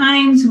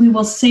sometimes we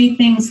will say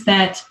things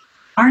that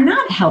are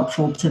not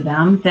helpful to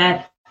them,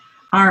 that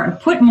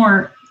put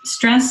more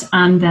stress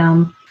on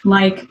them,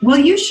 like, well,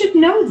 you should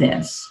know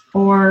this,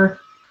 or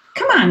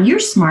come on, you're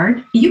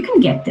smart, you can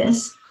get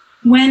this.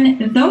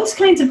 When those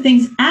kinds of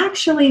things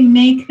actually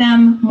make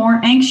them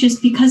more anxious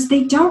because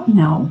they don't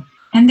know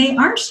and they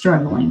are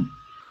struggling.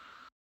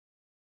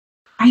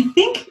 I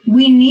think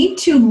we need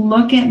to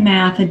look at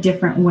math a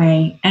different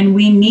way, and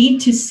we need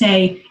to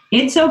say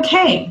it's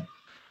okay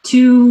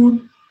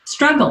to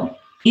struggle.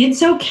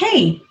 it's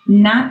okay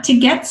not to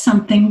get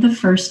something the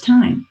first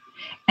time.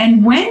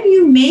 And when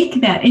you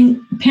make that,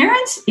 and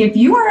parents, if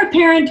you are a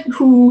parent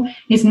who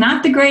is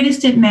not the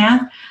greatest at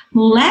math,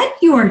 let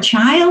your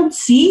child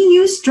see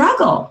you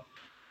struggle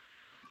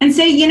and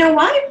say, you know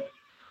what?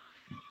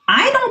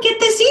 I don't get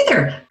this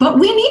either, but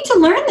we need to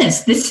learn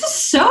this. This is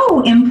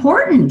so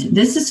important.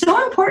 This is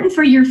so important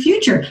for your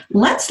future.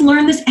 Let's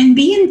learn this and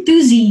be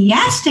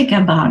enthusiastic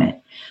about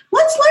it.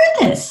 Let's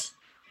learn this.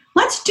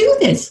 Let's do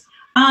this.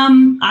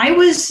 I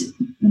was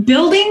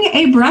building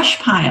a brush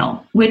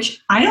pile,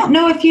 which I don't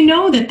know if you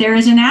know that there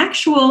is an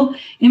actual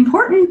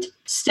important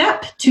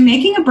step to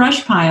making a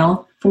brush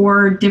pile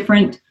for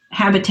different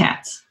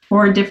habitats,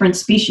 for different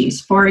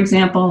species. For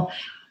example,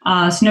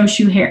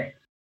 snowshoe hare.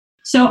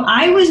 So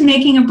I was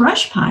making a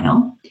brush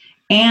pile,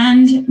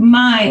 and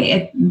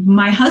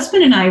my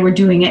husband and I were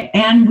doing it,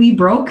 and we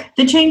broke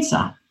the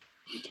chainsaw.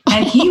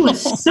 And he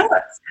was so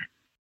upset.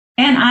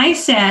 And I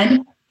said,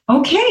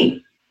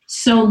 okay,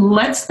 so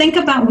let's think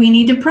about, we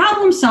need to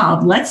problem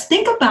solve. Let's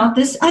think about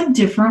this a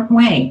different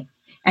way.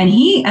 And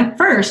he at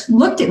first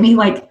looked at me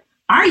like,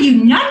 are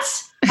you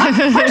nuts? Of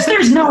course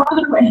there's no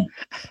other way.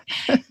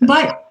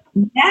 But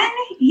then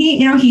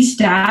he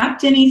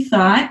stopped and he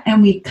thought,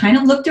 and we kind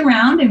of looked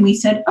around and we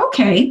said,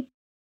 okay,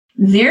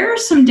 there are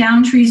some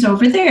down trees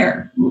over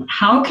there.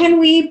 How can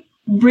we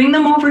bring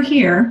them over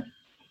here?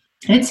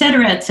 Et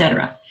cetera, et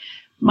cetera.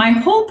 My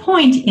whole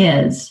point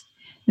is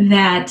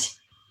that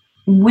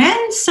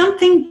when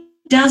something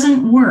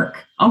doesn't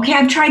work, okay,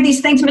 I've tried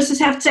these things, Mrs.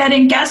 Heft said,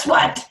 and guess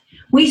what?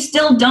 We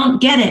still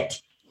don't get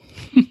it.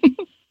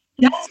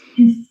 Just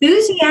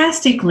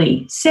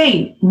enthusiastically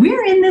say,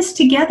 we're in this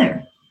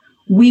together.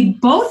 We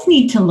both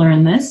need to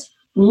learn this.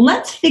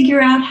 Let's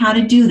figure out how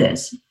to do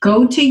this.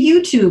 Go to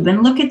YouTube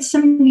and look at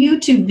some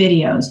YouTube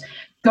videos.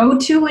 Go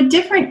to a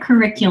different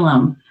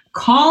curriculum.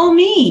 Call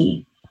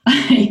me.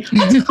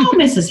 Let's call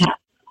Mrs. Heft.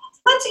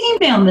 Let's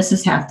email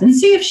Mrs. Heft and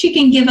see if she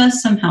can give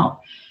us some help.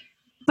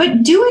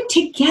 But do it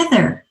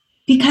together,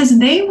 because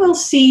they will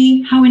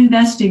see how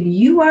invested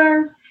you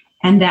are,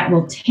 and that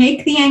will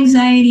take the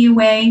anxiety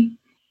away,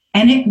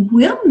 and it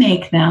will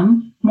make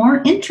them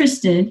more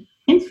interested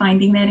in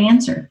finding that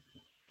answer.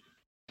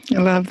 I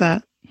love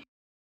that.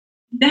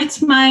 That's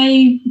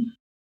pretty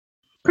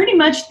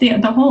much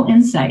the whole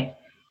insight.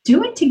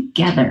 Do it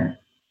together.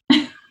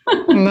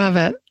 Love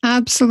it.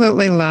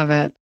 Absolutely love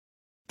it.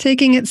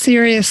 Taking it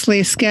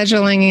seriously,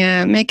 scheduling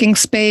it, making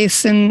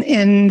space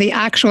in the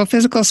actual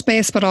physical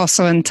space, but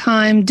also in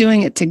time,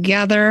 doing it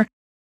together,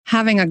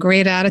 having a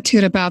great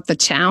attitude about the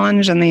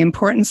challenge and the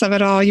importance of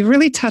it all. You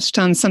really touched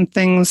on some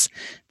things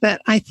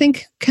that I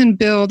think can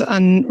build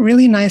a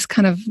really nice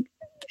kind of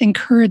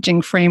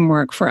encouraging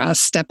framework for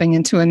us stepping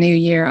into a new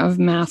year of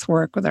math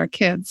work with our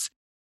kids.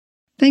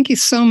 Thank you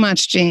so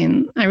much,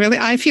 Jean.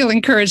 I feel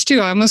encouraged too.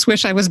 I almost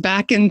wish I was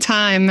back in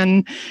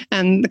time,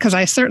 and because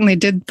I certainly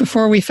did,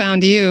 before we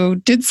found you,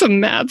 did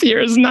some math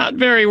years not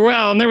very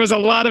well, and there was a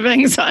lot of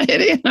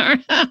anxiety in our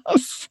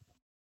house.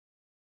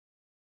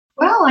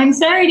 Well, I'm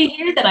sorry to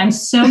hear that. I'm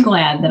so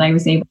glad that I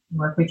was able to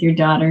work with your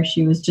daughter.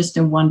 She was just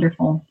a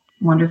wonderful,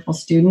 wonderful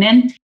student,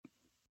 and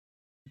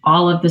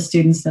all of the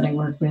students that I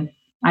work with.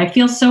 I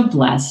feel so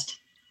blessed.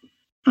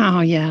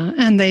 Oh, yeah.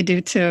 And they do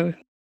too.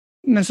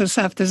 Mrs.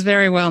 Heft is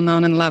very well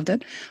known and loved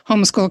at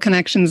Homeschool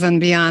Connections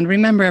and beyond.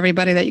 Remember,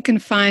 everybody, that you can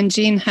find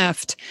Jean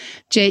Heft,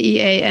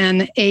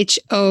 JeanHoeft,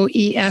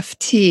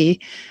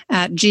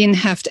 at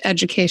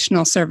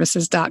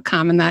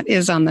jeanhefteducationalservices.com. And that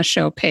is on the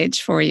show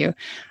page for you.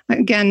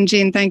 Again,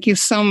 Jean, thank you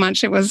so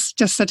much. It was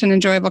just such an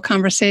enjoyable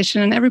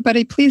conversation. And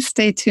everybody, please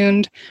stay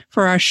tuned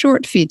for our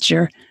short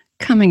feature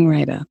coming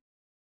right up.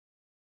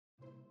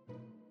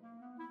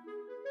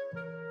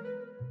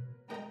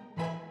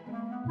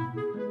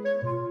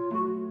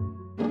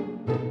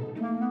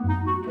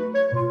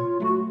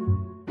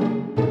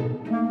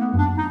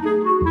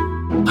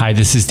 Hi,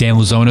 this is Dan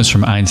Luzonis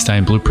from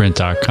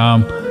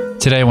EinsteinBlueprint.com.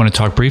 Today I want to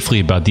talk briefly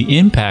about the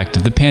impact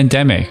of the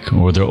pandemic,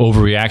 or the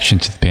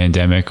overreaction to the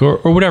pandemic, or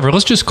whatever.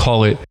 Let's just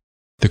call it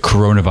the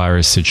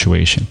coronavirus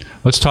situation.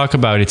 Let's talk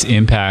about its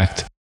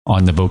impact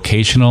on the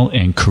vocational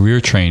and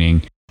career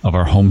training of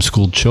our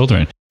homeschooled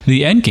children.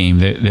 The end game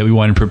that we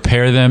want to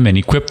prepare them and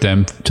equip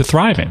them to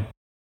thrive in.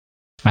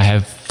 I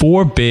have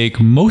 4 big,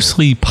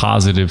 mostly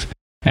positive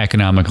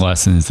economic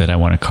lessons that I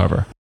want to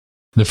cover.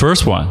 The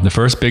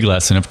first big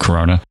lesson of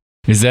Corona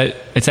is that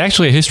it's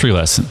actually a history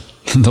lesson.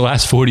 The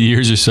last 40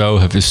 years or so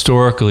have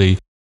historically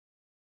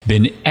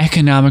been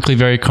economically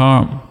very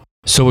calm,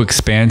 so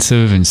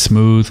expansive and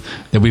smooth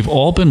that we've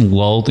all been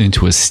lulled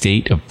into a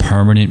state of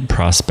permanent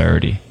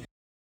prosperity.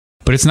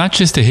 But it's not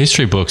just the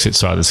history books that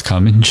saw this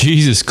coming.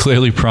 Jesus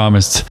clearly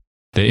promised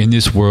that in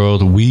this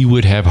world we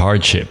would have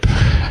hardship.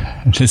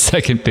 The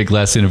second big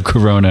lesson of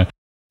Corona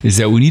is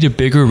that we need a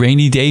bigger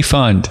rainy day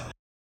fund.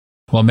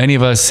 While many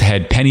of us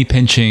had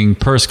penny-pinching,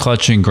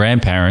 purse-clutching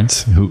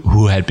grandparents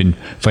who had been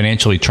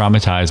financially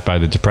traumatized by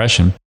the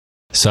Depression,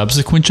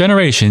 subsequent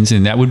generations,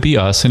 and that would be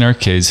us and our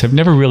kids, have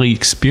never really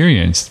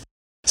experienced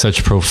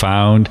such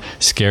profound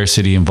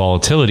scarcity and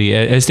volatility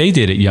as they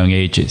did at young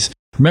ages.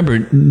 Remember,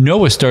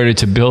 Noah started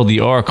to build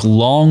the ark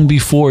long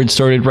before it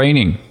started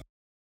raining.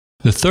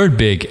 The third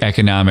big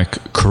economic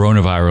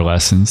coronavirus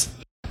lessons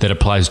that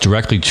applies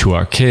directly to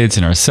our kids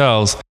and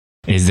ourselves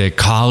is that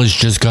college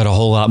just got a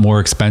whole lot more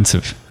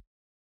expensive.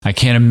 I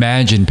can't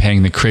imagine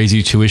paying the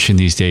crazy tuition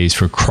these days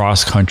for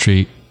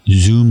cross-country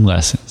Zoom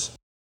lessons.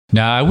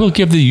 Now, I will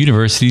give the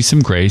university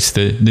some grace.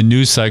 The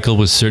news cycle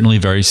was certainly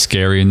very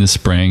scary in the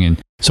spring,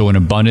 and so an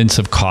abundance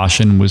of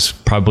caution was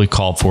probably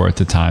called for at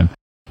the time.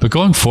 But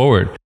going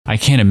forward, I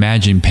can't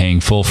imagine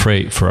paying full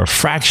freight for a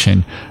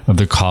fraction of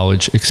the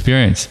college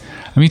experience.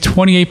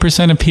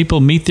 28% of people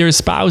meet their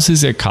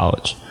spouses at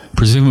college,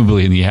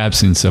 presumably in the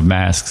absence of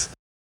masks.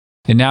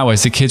 And now,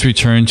 as the kids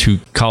return to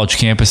college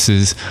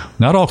campuses,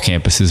 not all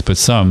campuses, but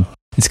some,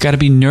 it's got to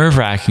be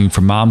nerve-wracking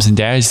for moms and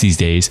dads these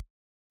days.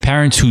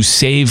 Parents who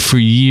saved for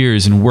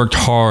years and worked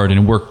hard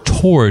and worked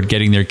toward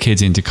getting their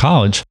kids into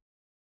college,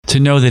 to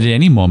know that at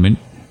any moment,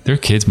 their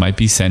kids might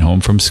be sent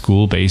home from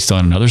school based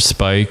on another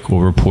spike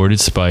or reported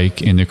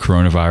spike in the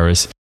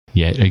coronavirus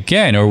yet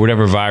again, or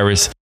whatever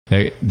virus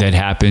that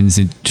happens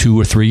in 2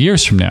 or 3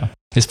 years from now.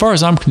 As far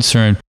as I'm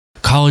concerned,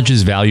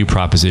 college's value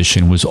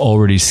proposition was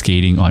already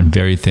skating on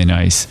very thin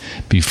ice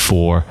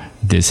before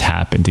this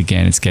happened.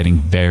 Again, it's getting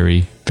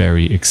very,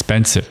 very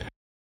expensive.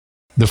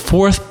 The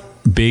fourth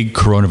big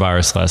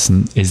coronavirus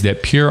lesson is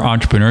that pure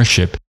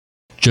entrepreneurship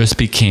just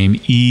became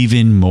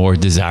even more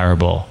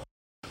desirable.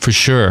 For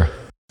sure,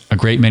 a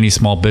great many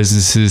small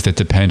businesses that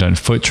depend on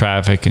foot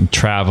traffic and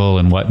travel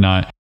and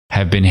whatnot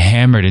have been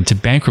hammered into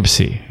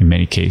bankruptcy in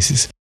many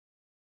cases.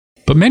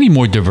 But many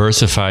more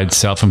diversified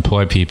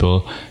self-employed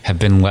people have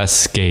been less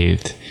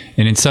scathed,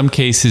 and in some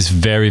cases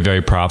very,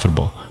 very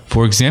profitable.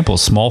 For example,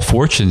 small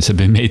fortunes have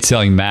been made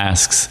selling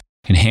masks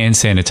and hand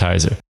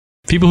sanitizer.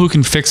 People who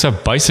can fix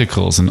up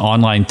bicycles and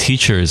online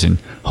teachers and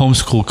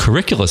homeschool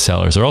curricula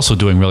sellers are also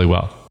doing really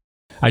well.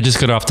 I just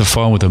got off the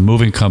phone with a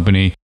moving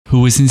company who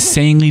was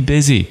insanely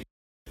busy.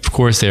 Of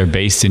course, they are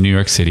based in New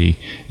York City,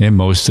 and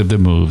most of the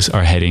moves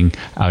are heading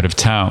out of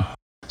town.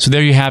 So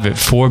there you have it,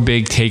 4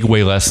 big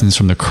takeaway lessons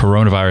from the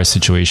coronavirus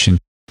situation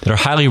that are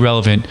highly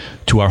relevant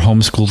to our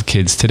homeschooled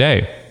kids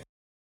today.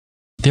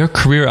 Their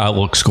career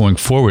outlooks going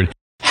forward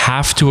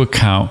have to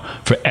account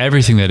for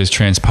everything that has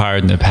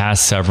transpired in the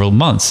past several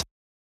months.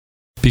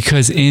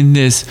 Because in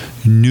this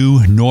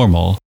new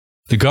normal,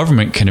 the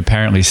government can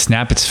apparently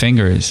snap its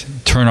fingers,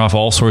 turn off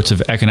all sorts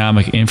of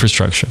economic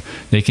infrastructure.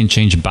 They can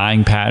change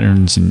buying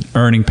patterns and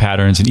earning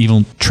patterns and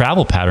even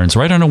travel patterns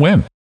right on a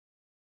whim.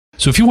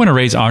 So if you want to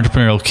raise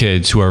entrepreneurial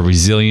kids who are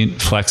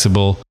resilient,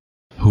 flexible,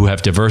 who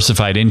have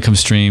diversified income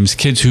streams,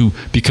 kids who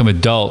become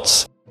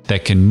adults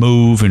that can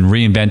move and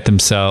reinvent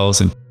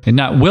themselves and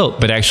not wilt,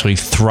 but actually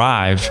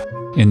thrive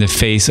in the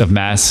face of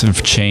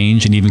massive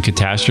change and even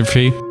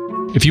catastrophe,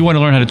 if you want to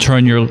learn how to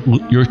turn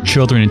your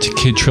children into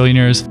kid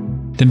trillionaires,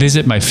 then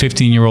visit my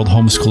 15-year-old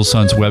homeschool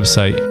son's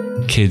website,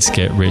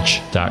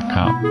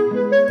 kidsgetrich.com.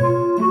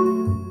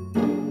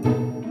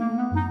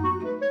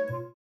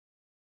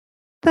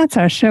 That's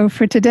our show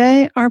for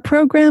today. Our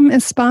program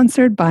is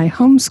sponsored by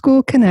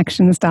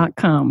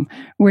homeschoolconnections.com,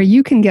 where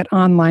you can get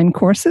online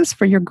courses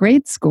for your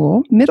grade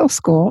school, middle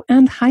school,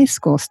 and high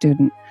school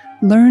student.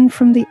 Learn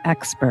from the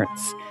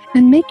experts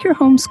and make your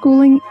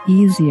homeschooling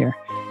easier.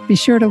 Be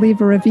sure to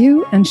leave a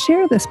review and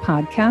share this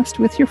podcast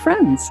with your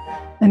friends.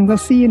 And we'll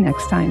see you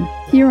next time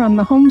here on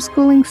the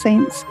Homeschooling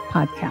Saints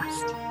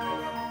podcast.